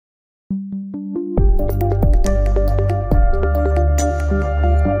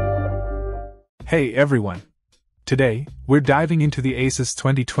Hey everyone! Today, we're diving into the ASUS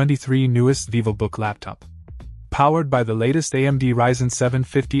 2023 newest Vivobook laptop. Powered by the latest AMD Ryzen 7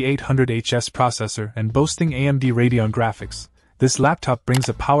 5800HS processor and boasting AMD Radeon graphics, this laptop brings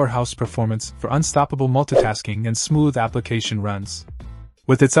a powerhouse performance for unstoppable multitasking and smooth application runs.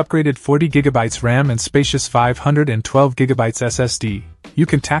 With its upgraded 40GB RAM and spacious 512GB SSD, you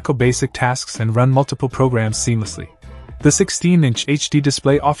can tackle basic tasks and run multiple programs seamlessly. The 16-inch HD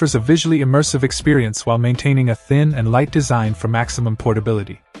display offers a visually immersive experience while maintaining a thin and light design for maximum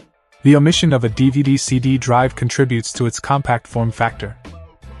portability. The omission of a DVD-CD drive contributes to its compact form factor.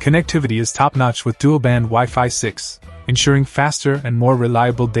 Connectivity is top-notch with dual-band Wi-Fi 6, ensuring faster and more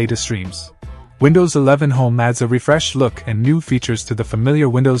reliable data streams. Windows 11 Home adds a refreshed look and new features to the familiar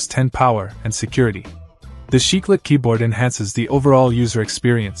Windows 10 power and security. The chiclet keyboard enhances the overall user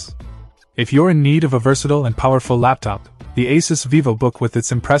experience. If you're in need of a versatile and powerful laptop, the ASUS Vivobook with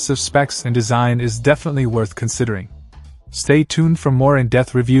its impressive specs and design is definitely worth considering. Stay tuned for more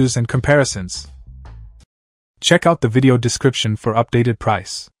in-depth reviews and comparisons. Check out the video description for updated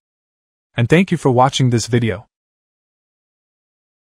price. And thank you for watching this video.